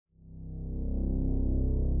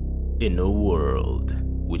In a world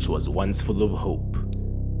which was once full of hope,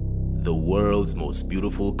 the world's most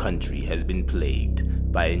beautiful country has been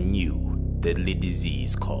plagued by a new, deadly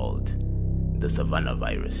disease called the Savannah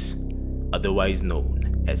virus, otherwise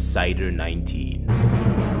known as Cider-19.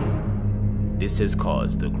 This has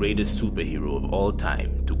caused the greatest superhero of all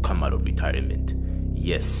time to come out of retirement.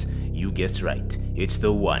 Yes, you guessed right, it's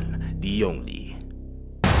the one, the only.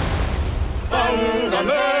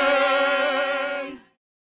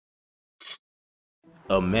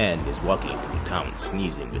 A man is walking through town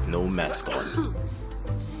sneezing with no mask on.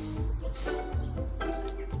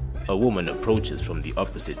 A woman approaches from the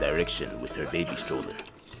opposite direction with her baby stroller.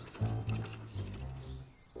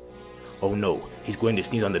 Oh no, he's going to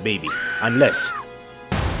sneeze on the baby, unless...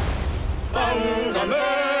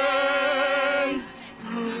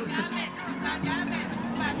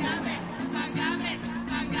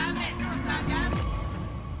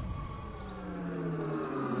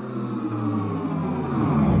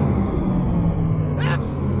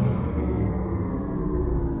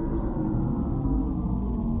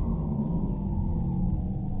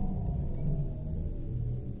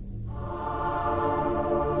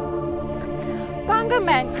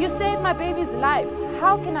 Man, you saved my baby's life.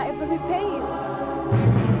 How can I ever repay you?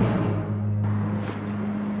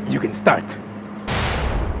 You can start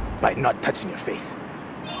by not touching your face.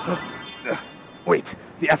 Wait,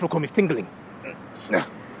 the Afrocomb is tingling.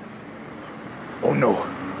 Oh no,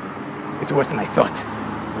 it's worse than I thought.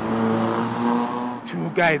 Two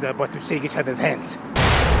guys are about to shake each other's hands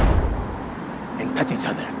and touch each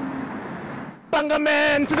other. Banga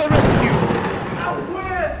Man to the rescue!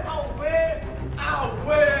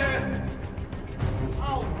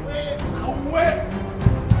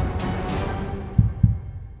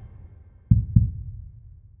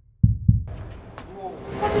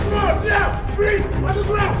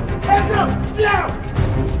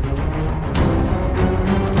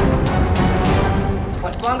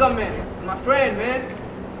 What's Banga Man? My friend, man.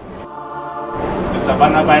 The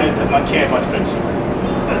Savannah virus does not care about friendship.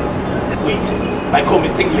 Wait, my comb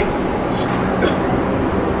is tingling.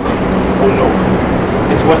 Oh no,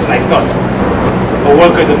 it's worse than I thought. A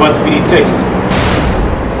worker is about to be retrenched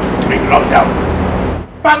during lockdown.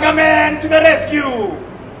 Banga Man to the rescue!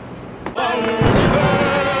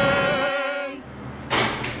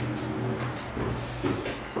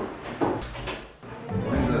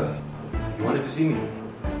 You wanted to see me?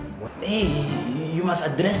 Hey, you must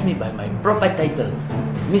address me by my proper title,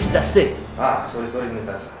 Mr. Sek. Sorry,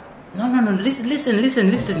 Mr. Sek. No, listen.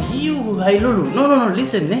 You, Hailulu. No,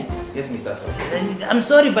 listen, eh? Yes, Mr. Sek. I'm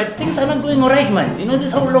sorry, but things are not going alright, man. You know,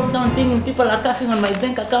 this whole lockdown thing, people are coughing on my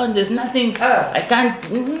bank account, there's nothing. I can't,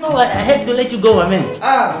 I had to let you go, man.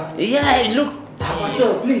 Yeah, look.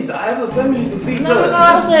 Sir, please, I have a family to feed, No, sir.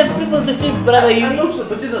 I also have people to feed, brother. I know, sir,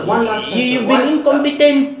 but just one last time, You've been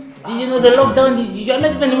incompetent. You know, the lockdown, you're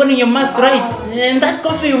not even wearing your mask right. And that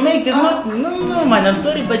coffee you make is not... No, man, I'm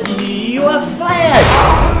sorry, but you are fired.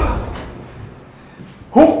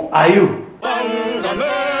 Who are you? Banga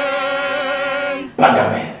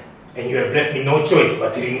Man. And you have left me no choice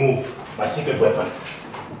but to remove my secret weapon.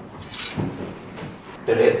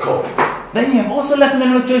 The red comb. Then you have also left me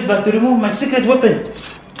no choice but to remove my secret weapon.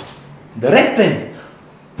 The red pen.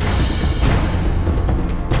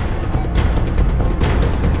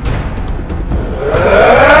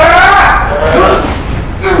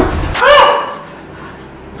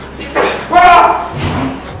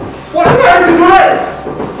 What am I to do?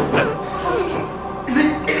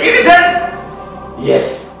 Is it done?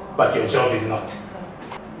 Yes, but your job is not.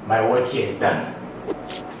 My work here is done.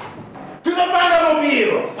 To the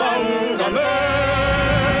Bangamobile!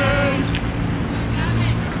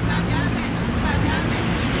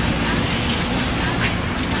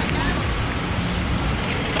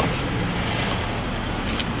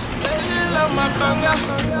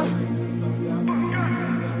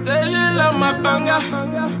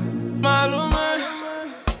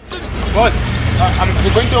 Boss,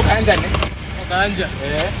 we're going to Okanja, ne? Okanja?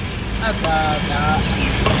 Yeah. Ababa.